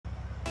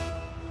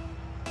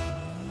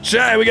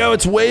Here we go.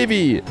 It's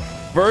Wahvey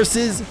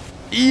versus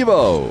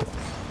Evoh.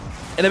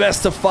 In the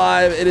best of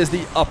 5, it is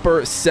the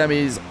upper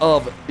semis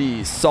of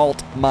the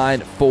Salt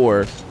Mine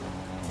 4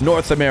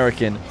 North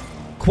American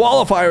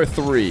Qualifier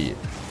 3.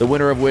 The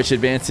winner of which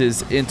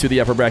advances into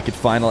the upper bracket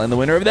final, and the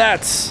winner of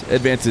that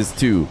advances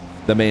to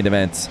the main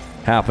event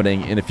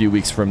happening in a few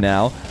weeks from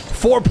now.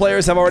 4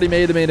 players have already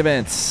made the main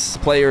events.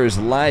 Players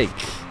like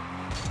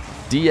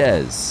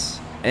Diaz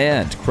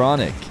and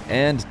Chronic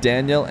and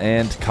Daniel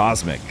and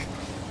Cosmic.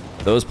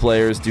 Those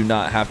players do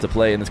not have to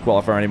play in this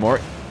qualifier anymore.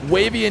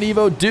 Wahvey and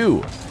Evoh do.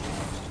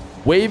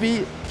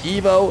 Wahvey,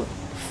 Evoh,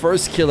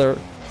 First Killer,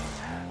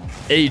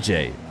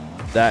 AJ.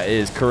 That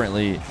is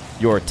currently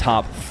your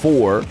top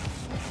 4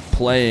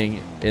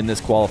 playing in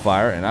this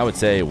qualifier. And I would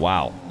say,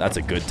 wow, that's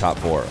a good top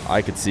 4.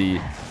 I could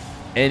see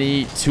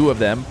any 2 of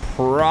them.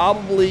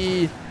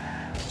 Probably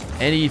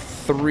any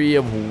 3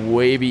 of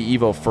Wahvey,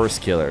 Evoh,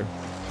 First Killer.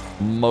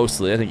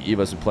 Mostly. I think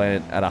Evoh's been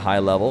playing at a high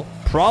level.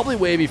 Probably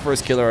Wahvey,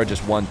 First Killer are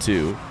just 1,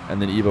 2. And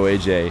then Evoh,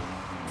 AJ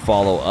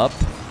follow up.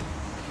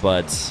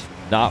 But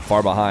not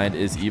far behind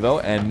is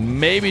Evoh. And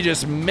maybe,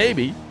 just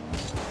maybe,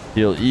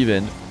 he'll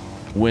even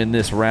win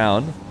this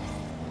round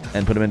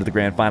and put him into the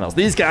grand finals.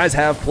 These guys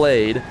have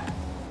played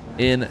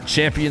in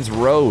Champions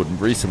Road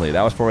recently.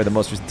 That was probably the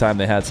most recent time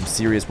they had some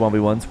serious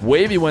 1v1s.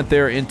 Wahvey went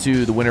there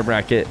into the winner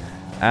bracket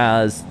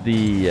as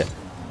the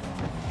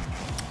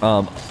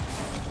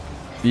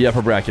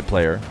upper bracket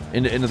player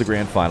into the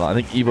grand final. I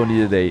think Evoh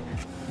needed a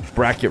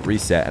bracket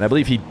reset, and I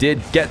believe he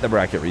did get the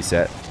bracket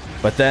reset,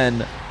 but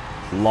then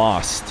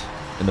lost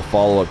in the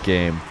follow-up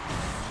game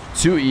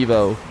to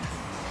Evoh,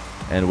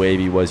 and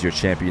Wahvey was your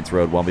Champions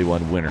Road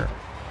 1v1 winner.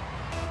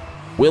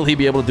 Will he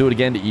be able to do it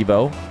again to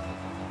Evoh?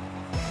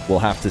 We'll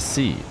have to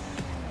see.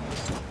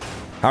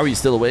 How are you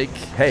still awake?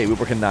 Hey, we're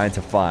working 9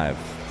 to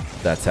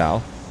 5. That's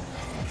how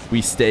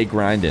we stay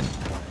grinding.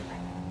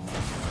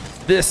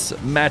 This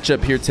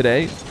matchup here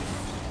today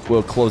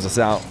will close us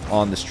out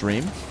on the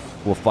stream.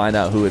 We'll find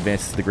out who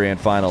advances to the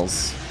grand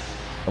finals.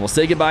 And we'll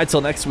say goodbye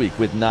till next week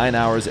with 9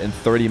 hours and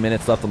 30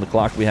 minutes left on the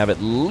clock. We have at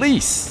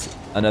least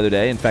another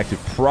day. In fact, we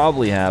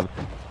probably have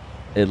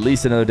at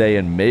least another day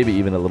and maybe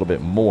even a little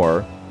bit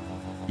more,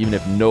 even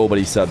if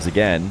nobody subs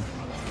again.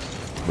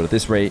 But at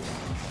this rate,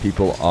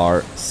 people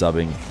are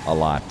subbing a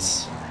lot.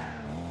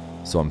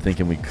 So I'm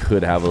thinking we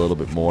could have a little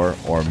bit more,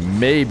 or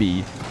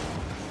maybe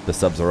the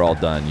subs are all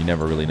done. You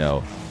never really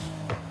know.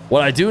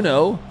 What I do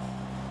know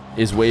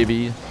is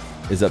Wahvey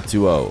is up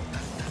 2-0.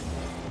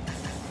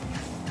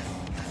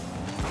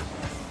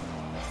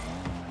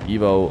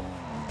 Evoh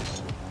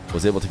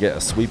was able to get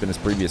a sweep in his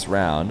previous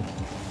round.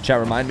 Chat,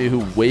 remind me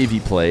who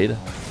Wahvey played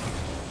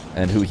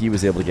and who he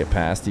was able to get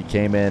past. He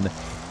came in, I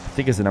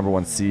think, as the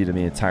 #1 seed in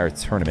the entire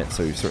tournament,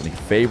 so he's certainly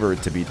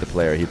favored to beat the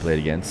player he played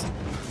against.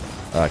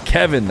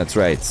 Kevin, that's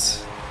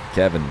right.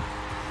 Kevin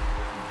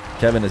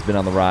has been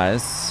on the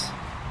rise.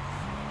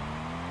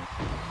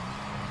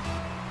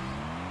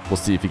 We'll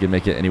see if he can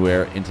make it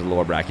anywhere into the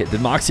lower bracket. Did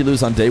Moxie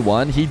lose on day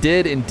 1? He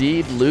did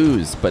indeed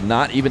lose, but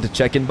not even to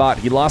check-in bot.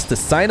 He lost to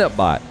sign-up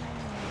bot.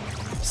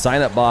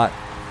 Sign-up bot,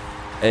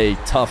 a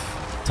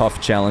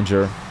tough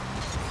challenger.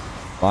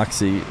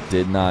 Moxie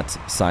did not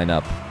sign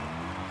up,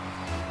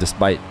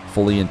 despite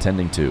fully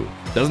intending to.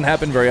 Doesn't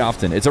happen very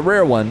often. It's a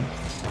rare one,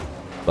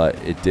 but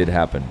it did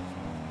happen.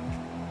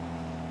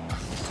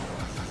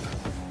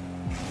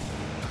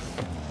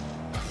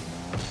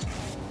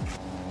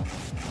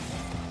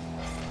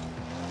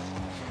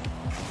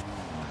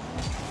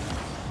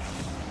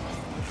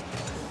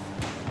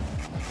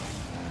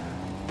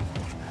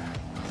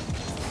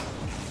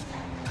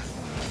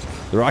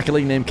 The Rocket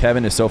League name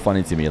Kevin is so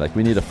funny to me. Like,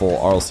 we need a full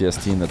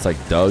RLCS team that's like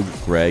Doug,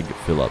 Greg,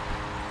 Phillip.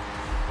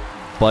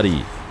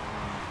 Buddy,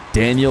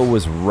 Daniel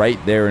was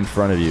right there in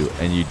front of you,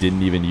 and you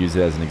didn't even use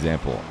it as an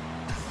example.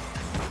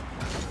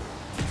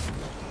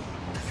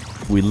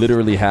 We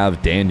literally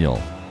have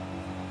Daniel.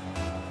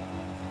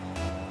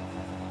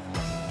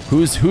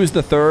 Who's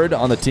the third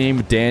on the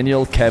team?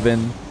 Daniel,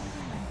 Kevin,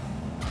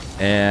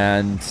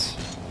 and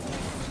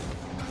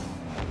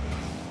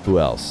who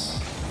else?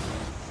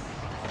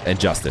 And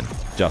Justin.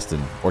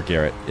 Justin or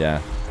Garrett, yeah.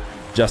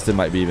 Justin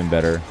might be even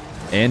better.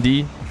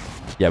 Andy,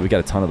 yeah, we got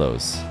a ton of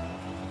those.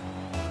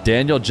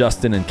 Daniel,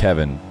 Justin, and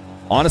Kevin.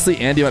 Honestly,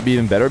 Andy might be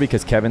even better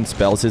because Kevin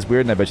spells his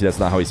weird, and I bet you that's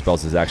not how he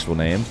spells his actual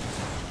name.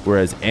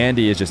 Whereas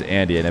Andy is just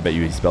Andy, and I bet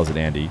you he spells it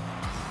Andy.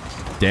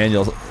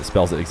 Daniel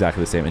spells it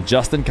exactly the same. And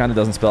Justin kind of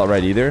doesn't spell it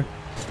right either.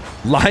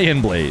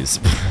 Lion Blaze.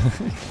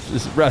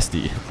 Just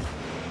Rusty.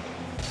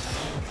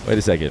 Wait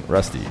a second,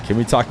 Rusty. Can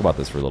we talk about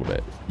this for a little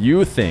bit?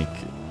 You think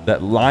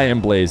that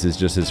Lion Blaze is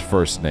just his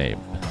first name.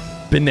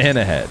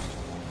 Banana Head.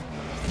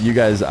 You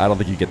guys, I don't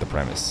think you get the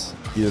premise.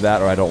 Either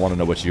that or I don't want to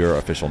know what your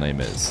official name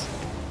is.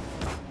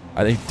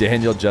 I think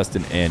Daniel,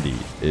 Justin, Andy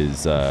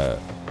is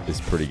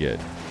pretty good.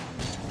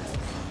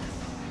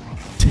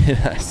 Did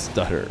I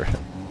stutter?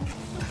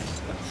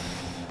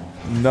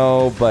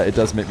 No, but it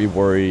does make me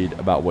worried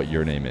about what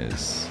your name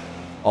is.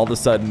 All of a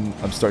sudden,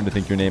 I'm starting to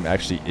think your name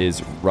actually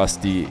is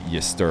Rusty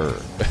Yester.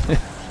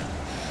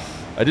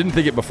 I didn't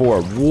think it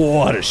before.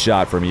 What a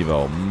shot from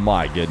Evoh.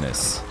 My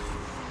goodness.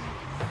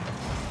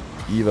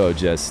 Evoh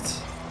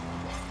just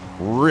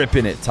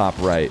ripping it top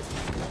right.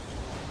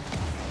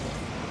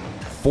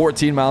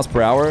 14 miles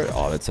per hour.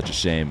 Oh, that's such a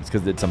shame. It's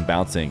because it did some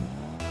bouncing.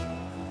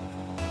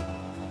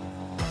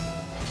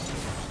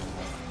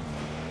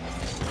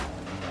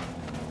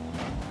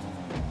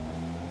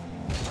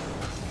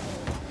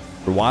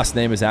 Rawas'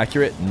 name is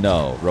accurate?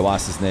 No.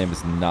 Rawas' name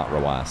is not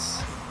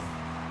Rawas.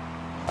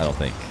 I don't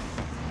think.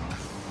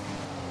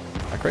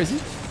 Am I crazy?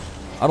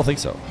 I don't think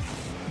so.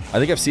 I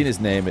think I've seen his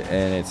name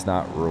and it's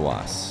not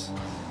Rawas.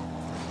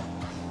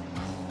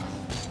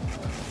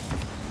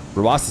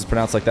 Rawas is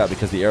pronounced like that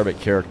because the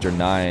Arabic character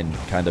 9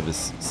 kind of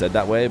is said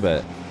that way,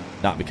 but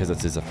not because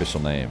that's his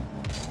official name.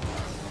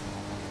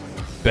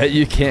 Bet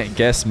you can't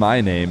guess my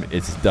name.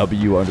 It's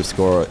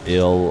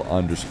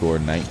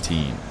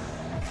W_il_19.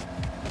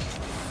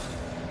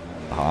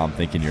 I'm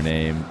thinking your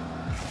name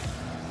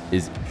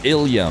is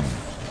Ilium.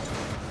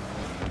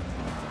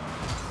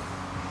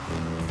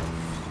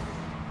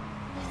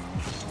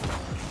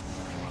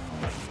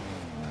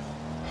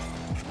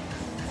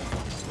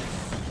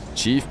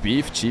 Chief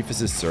Beef? Chief is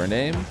his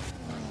surname?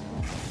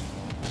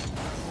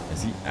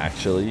 Is he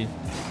actually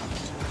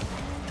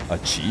a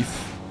chief?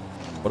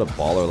 What a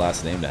baller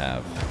last name to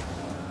have.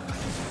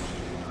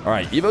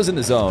 Alright, Evo's in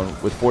the zone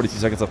with 42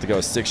 seconds left to go.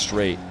 6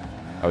 straight.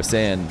 I was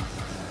saying,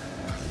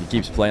 he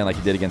keeps playing like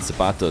he did against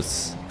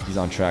Zapatos. He's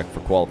on track for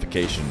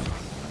qualification.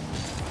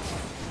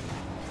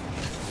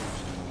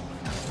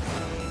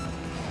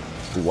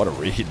 Ooh, what a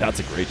read. That's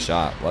a great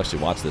shot. We'll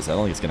actually watch this. I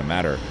don't think it's going to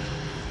matter.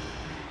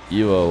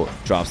 Evoh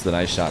drops the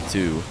nice shot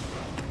too.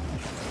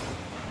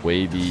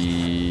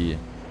 Wavy.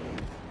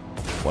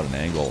 What an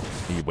angle.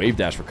 He wave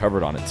dash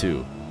recovered on it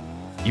too.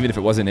 Even if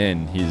it wasn't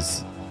in,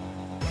 he's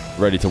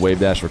ready to wave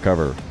dash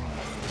recover.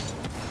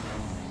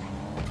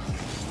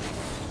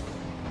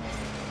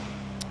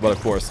 But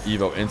of course,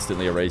 Evoh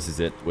instantly erases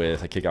it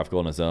with a kickoff goal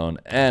in his own.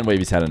 And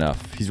Wavy's had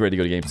enough. He's ready to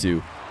go to game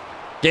 2.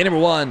 Game number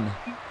 1.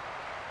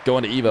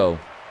 Going to Evoh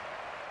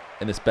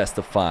in this best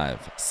of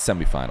 5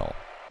 semifinal.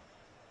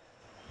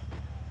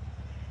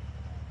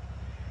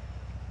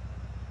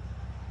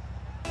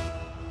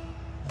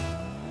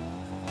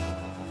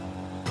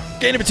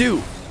 Game number 2.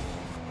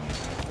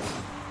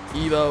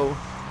 Evoh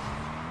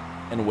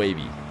and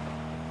Wavy.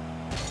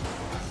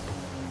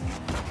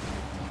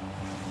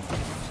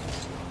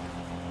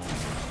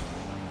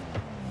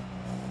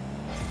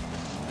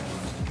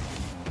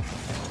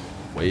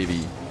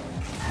 Wavy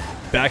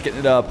backing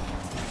it up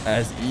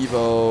as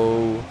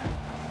Evoh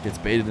gets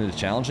baited into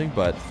challenging,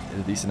 but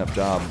did a decent enough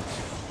job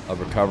of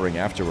recovering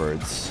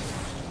afterwards.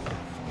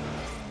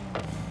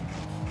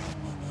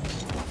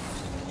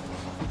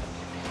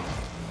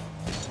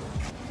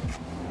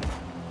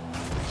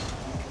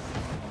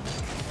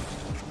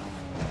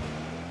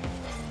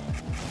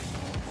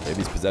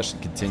 Wavy's possession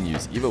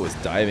continues. Evoh was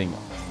diving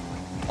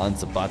on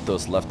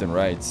Zapatos left and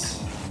right,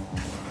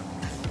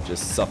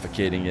 just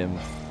suffocating him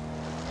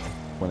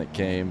when it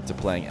came to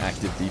playing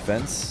active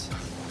defense.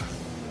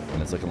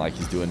 And it's looking like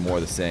he's doing more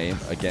of the same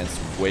against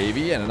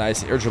Wavy, and a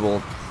nice air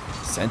dribble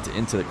sent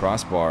into the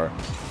crossbar.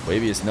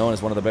 Wavy is known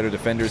as one of the better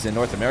defenders in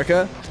North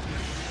America,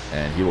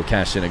 and he will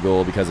cash in a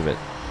goal because of it.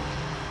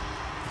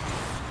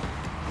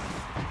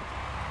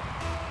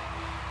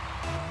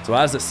 So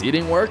how does the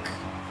seeding work?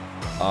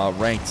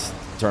 Ranked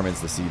determines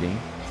the seeding.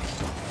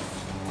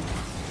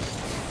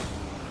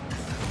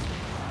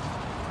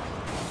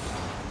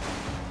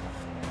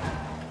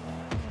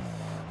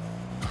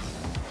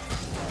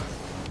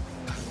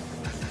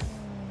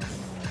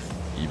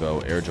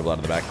 Evoh air dribble out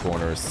of the back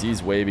corner,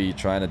 sees Wavy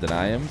trying to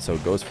deny him, so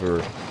goes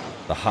for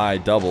the high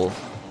double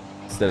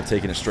instead of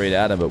taking it straight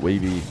at him, but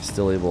Wavy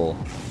still able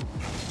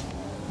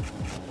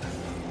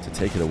to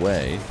take it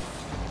away.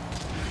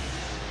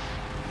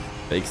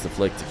 Fakes the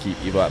flick to keep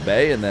Evoh at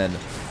bay, and then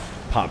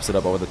pops it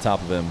up over the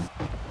top of him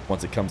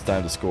once it comes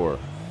time to score.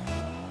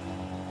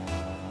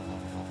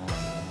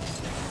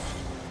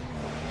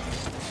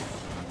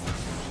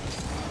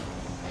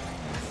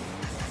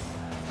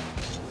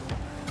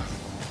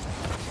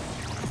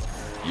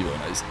 Evoh,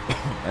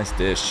 nice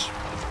dish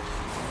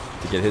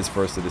to get his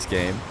first of this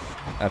game.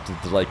 After the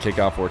delayed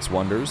kickoff works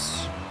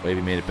wonders.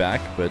 Wavy made it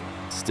back, but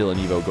still an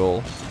Evoh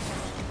goal.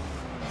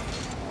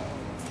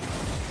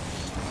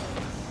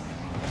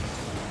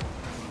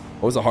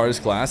 What was the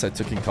hardest class I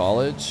took in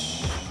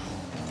college?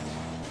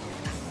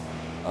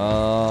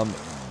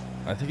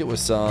 I think it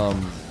was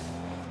some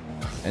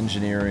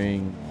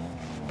engineering,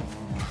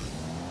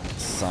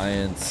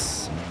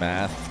 science,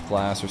 math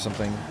class or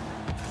something.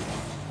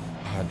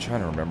 I'm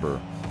trying to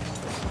remember.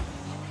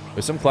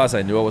 There's some class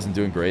I knew I wasn't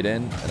doing great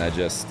in, and I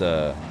just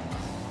said,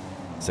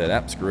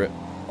 screw it.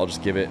 I'll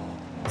just give it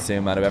the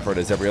same amount of effort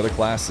as every other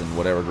class, and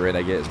whatever grade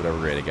I get is whatever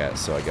grade I get.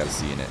 So I got a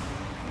C in it,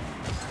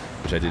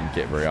 which I didn't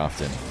get very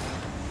often.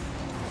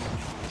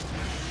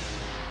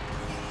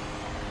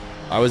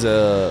 I was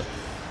a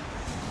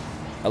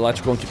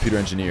electrical and computer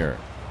engineer.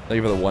 Thank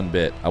you for the 1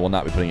 bit. I will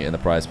not be putting it in the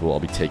prize pool.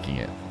 I'll be taking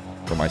it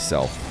for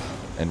myself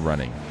and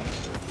running.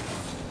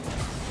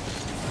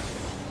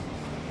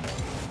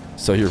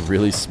 So you're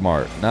really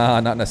smart.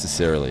 Nah, not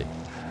necessarily.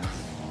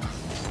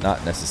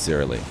 Not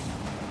necessarily.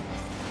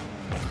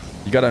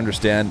 You gotta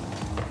understand,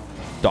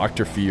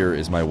 Dr. Feer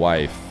is my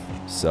wife,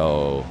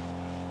 so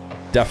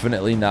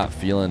definitely not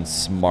feeling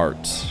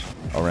smart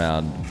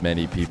around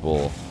many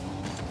people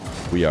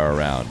we are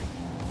around.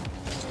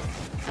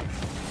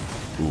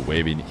 Ooh,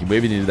 Wavy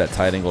needed that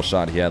tight angle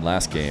shot he had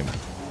last game.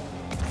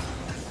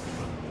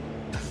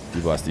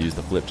 Evoh has to use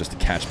the flip just to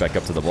catch back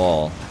up to the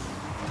ball.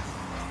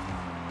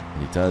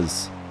 And he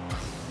does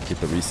get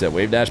the reset.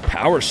 Wave dash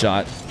power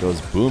shot goes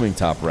booming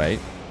top right.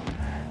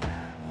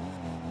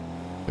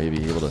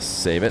 Wavy able to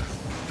save it.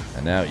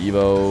 And now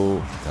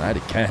Evoh denied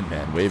again,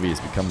 man. Wavy has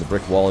become the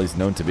brick wall he's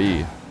known to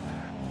be.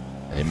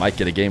 And he might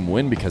get a game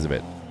win because of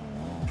it.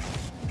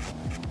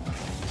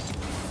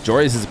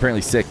 Joris is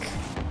apparently sick.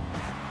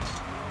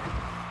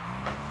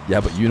 Yeah,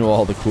 but you know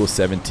all the cool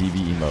 7 TV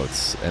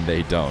emotes, and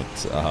they don't.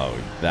 Oh,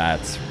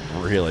 that's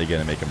really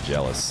going to make him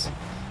jealous.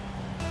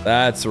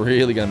 That's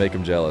really going to make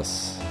him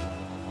jealous.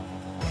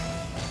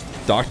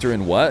 Doctor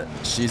in what?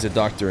 She's a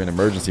doctor in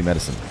emergency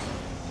medicine.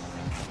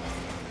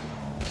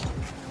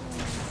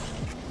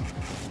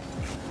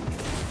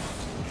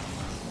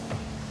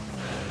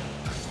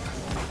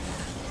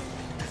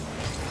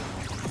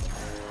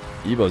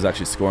 Evo's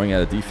actually scoring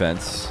out of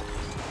defense,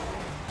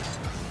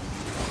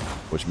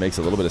 which makes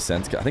a little bit of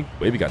sense. I think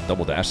Wavy got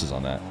double dashes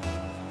on that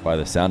by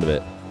the sound of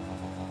it.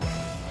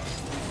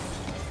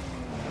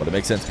 But it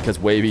makes sense because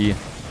Wavy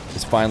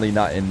is finally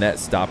not in net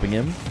stopping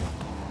him.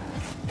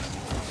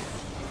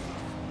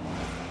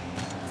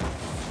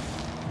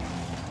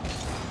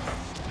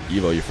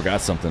 Evoh, you forgot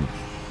something.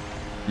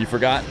 You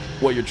forgot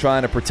what you're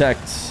trying to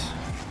protect.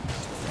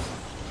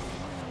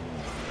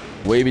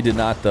 Wavy did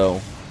not,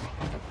 though.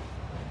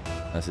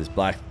 That's his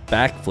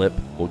backflip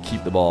will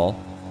keep the ball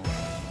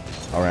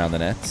around the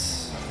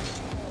nets.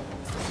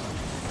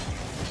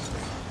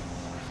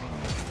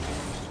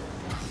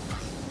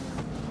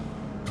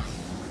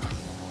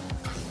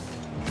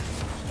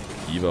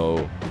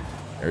 Evoh,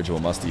 Air Jewel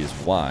Musty is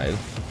wide.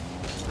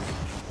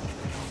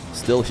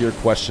 Still here,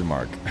 question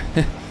mark.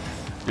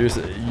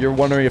 You're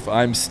wondering if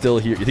I'm still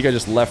here. You think I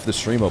just left the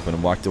stream open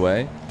and walked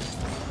away?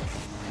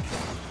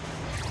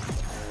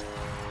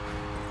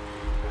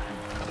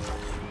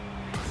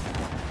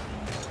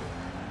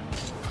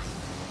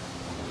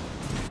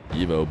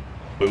 Evoh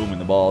booming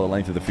the ball the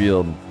length of the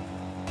field.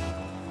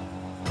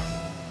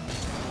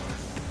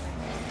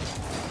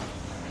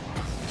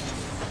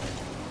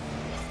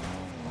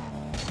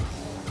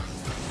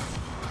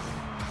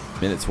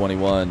 Minute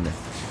 21.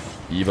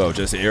 Evoh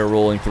just air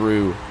rolling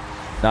through.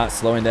 Not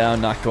slowing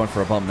down, not going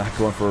for a bump, not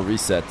going for a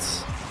reset.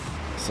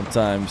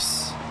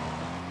 Sometimes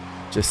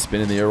just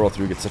spinning the air roll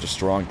through gets such a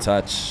strong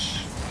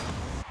touch.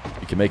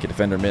 You can make a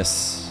defender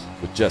miss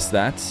with just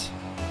that.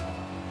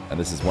 And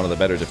this is one of the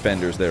better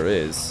defenders there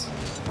is.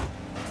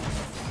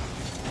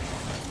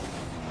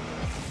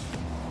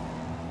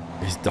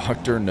 Is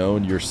Doctor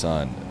known your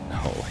son? No,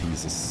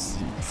 he's a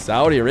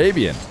Saudi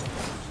Arabian,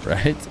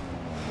 right?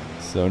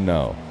 So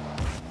no.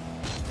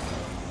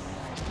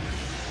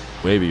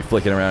 Wavy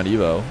flicking around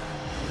Evoh.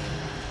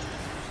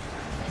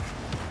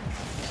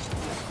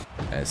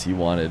 As he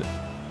wanted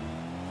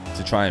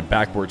to try and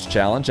backwards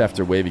challenge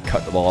after Wavy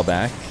cut the ball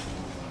back.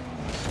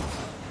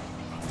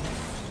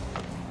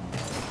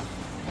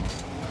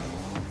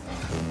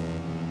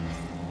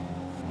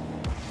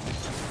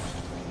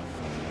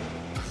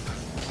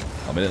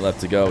 A minute left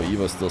to go.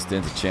 Evoh still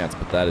stands a chance,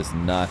 but that is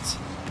not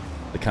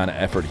the kind of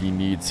effort he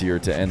needs here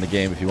to end the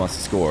game if he wants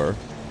to score.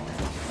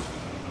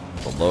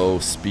 The low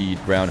speed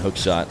ground hook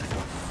shot.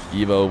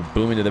 Evoh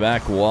booming to the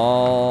back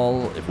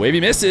wall. If Wavy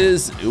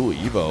misses, ooh,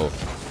 Evoh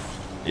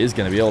is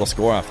going to be able to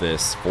score off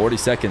this. 40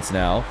 seconds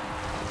now.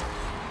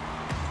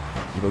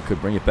 Evoh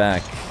could bring it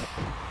back.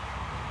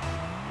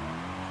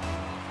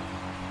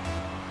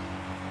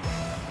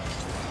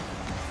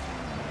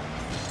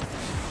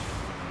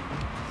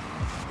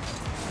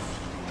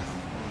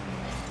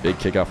 Big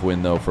kickoff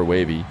win, though, for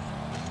Wavy.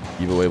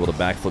 Evoh able to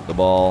backflip the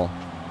ball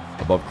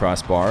above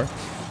crossbar.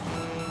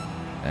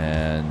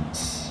 And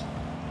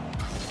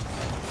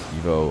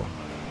Evoh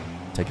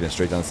taking it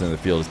straight down the center of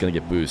the field is going to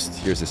get boost.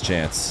 Here's his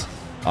chance.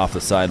 Off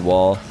the side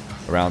wall,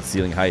 around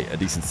ceiling height. A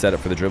decent setup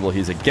for the dribble.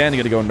 He's again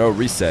going to go no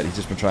reset. He's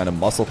just been trying to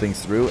muscle things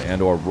through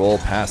and or roll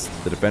past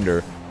the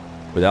defender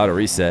without a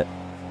reset.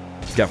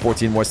 He's got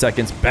 14 more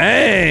seconds.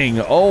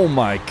 Bang! Oh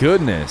my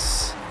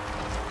goodness.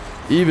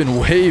 Even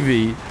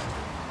Wavy,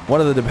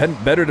 one of the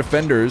better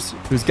defenders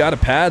who's got a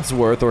pad's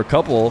worth or a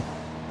couple,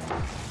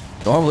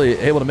 normally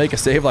able to make a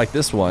save like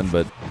this one,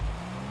 but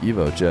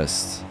Evoh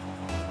just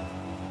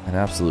an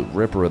absolute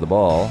ripper of the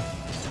ball.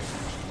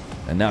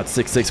 And now it's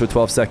 6-6 with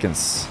 12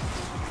 seconds.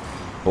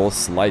 Both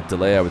slight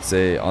delay, I would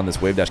say, on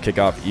this wave dash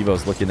kickoff.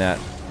 Evoh's looking at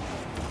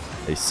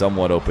a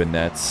somewhat open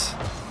net.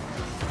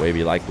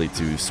 Wavy likely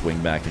to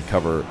swing back and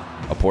cover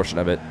a portion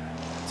of it.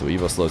 So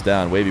Evoh slows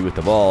down. Wavy with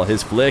the ball.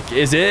 His flick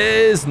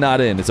is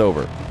not in. It's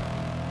over.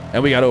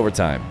 And we got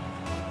overtime.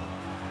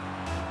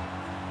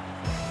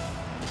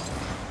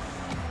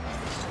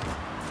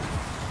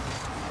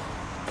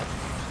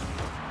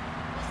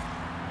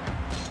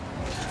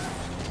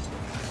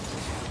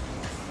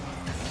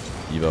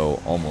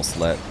 Evoh almost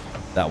let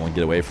that one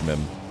get away from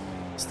him.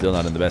 Still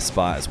not in the best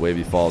spot as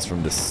Wahvey falls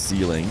from the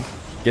ceiling.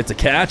 Gets a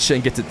catch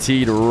and gets it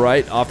teed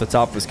right off the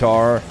top of his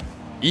car.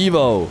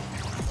 Evoh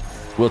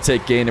will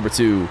take game number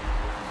 2.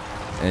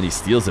 And he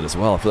steals it as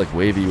well. I feel like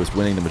Wahvey was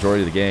winning the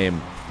majority of the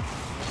game.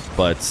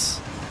 But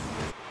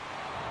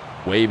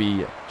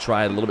Wahvey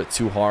tried a little bit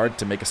too hard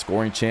to make a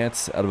scoring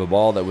chance out of a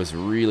ball that was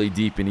really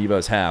deep in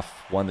Evoh's half.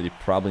 One that he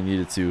probably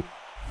needed to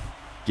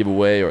give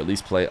away or at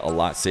least play a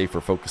lot safer.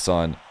 Focus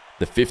on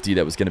the 50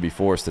 that was going to be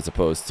forced as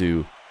opposed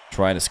to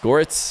trying to score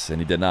it. And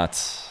he did not.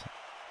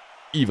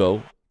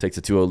 Evoh takes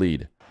a 2-0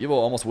 lead. Evoh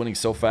almost winning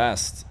so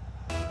fast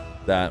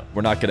that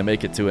we're not going to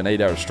make it to an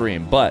 8-hour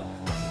stream. But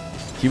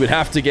he would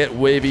have to get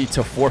Wahvey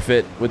to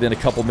forfeit within a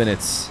couple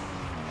minutes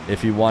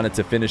if he wanted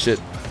to finish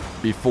it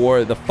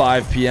before the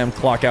 5 p.m.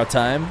 clock out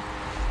time.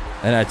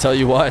 And I tell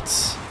you what,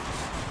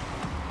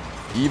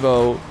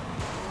 Evoh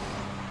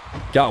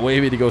got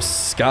Wahvey to go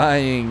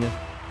skying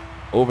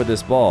over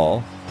this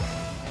ball.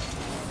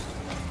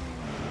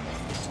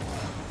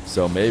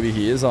 So maybe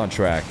he is on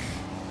track.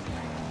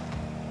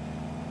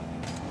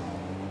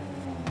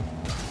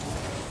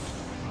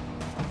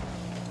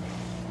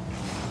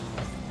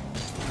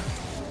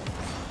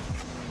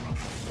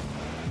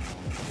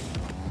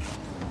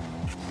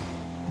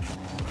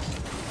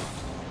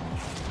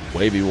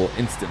 Wahvey will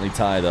instantly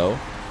tie, though.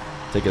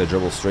 Taking a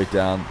dribble straight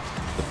down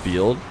the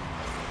field.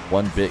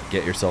 One bit,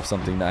 get yourself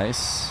something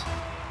nice.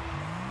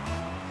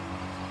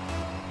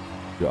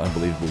 You're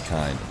unbelievably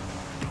kind.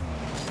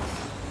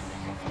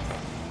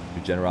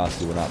 Your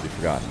generosity will not be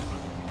forgotten.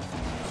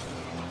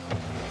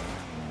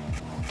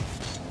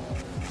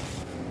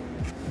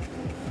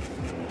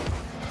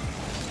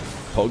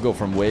 Pogo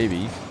from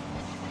Wahvey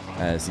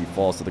as he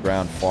falls to the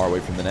ground far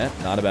away from the net.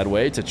 Not a bad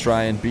way to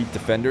try and beat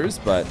defenders,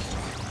 but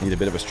need a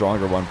bit of a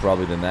stronger one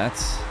probably than that.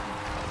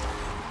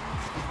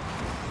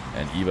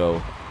 And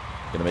Evoh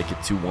gonna make it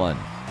 2-1.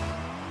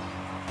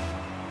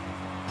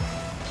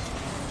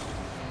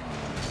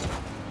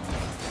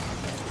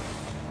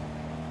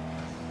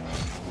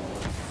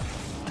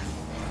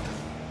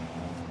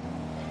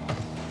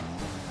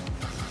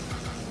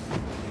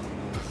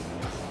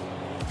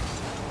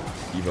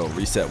 Evoh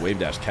reset wave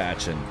dash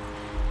catch, and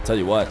tell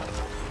you what,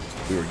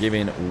 we were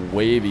giving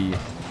Wahvey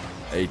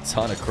a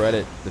ton of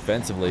credit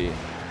defensively,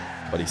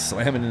 but he's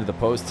slamming into the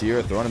post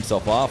here, throwing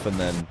himself off, and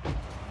then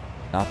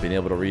not being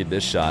able to read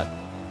this shot.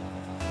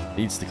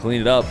 Needs to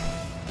clean it up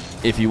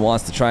if he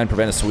wants to try and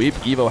prevent a sweep.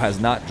 Evoh has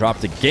not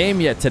dropped a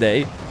game yet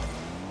today.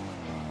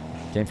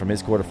 Came from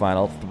his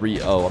quarterfinal,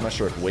 3-0. I'm not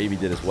sure if Wahvey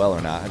did as well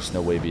or not. I just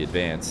know Wahvey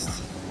advanced.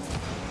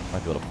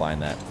 Might be able to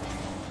find that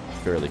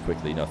fairly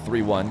quickly. No,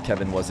 3-1.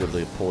 Kevin was able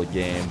to pull a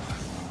game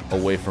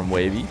away from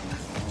Wahvey.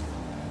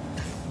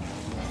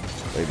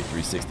 Wahvey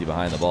 360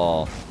 behind the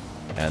ball.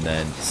 And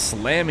then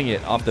slamming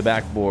it off the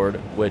backboard,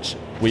 which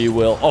we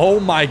will... Oh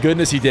my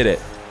goodness, he did it.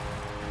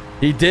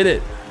 He did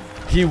it.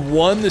 He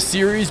won the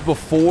series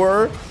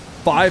before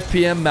 5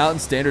 p.m. Mountain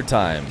Standard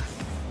Time.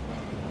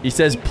 He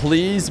says,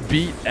 please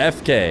beat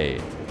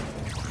FK.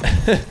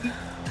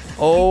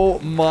 Oh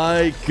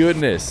my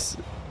goodness.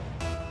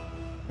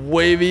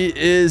 Wahvey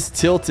is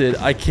tilted.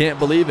 I can't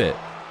believe it.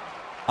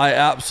 I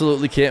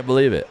absolutely can't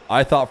believe it.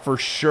 I thought for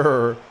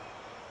sure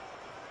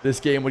this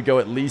game would go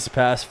at least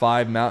past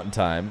 5 Mountain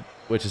Time,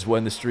 which is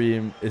when the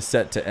stream is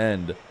set to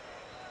end.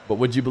 But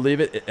would you believe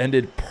it? It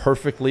ended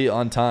perfectly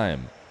on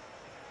time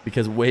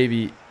because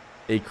Wahvey,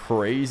 a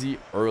crazy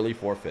early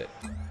forfeit.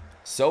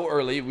 So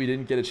early, we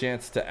didn't get a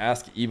chance to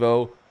ask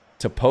Evoh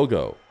to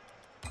pogo.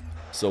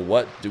 So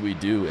what do we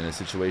do in a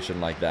situation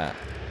like that?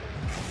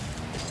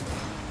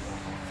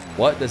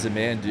 What does a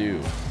man do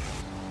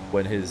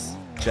when his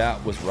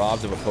chat was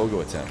robbed of a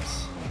pogo attempt?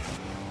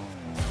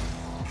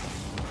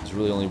 There's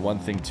really only one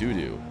thing to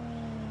do.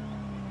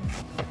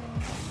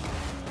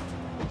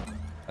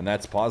 And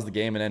that's pause the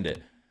game and end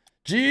it.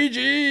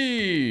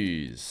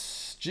 GG's.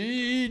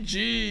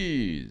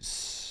 GG's.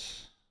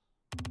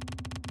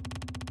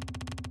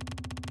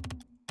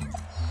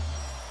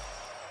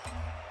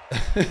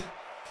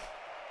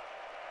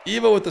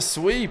 Evoh with the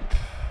sweep.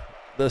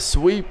 The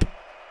sweep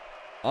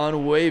on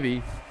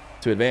Wahvey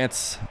to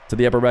advance to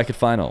the upper bracket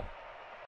final.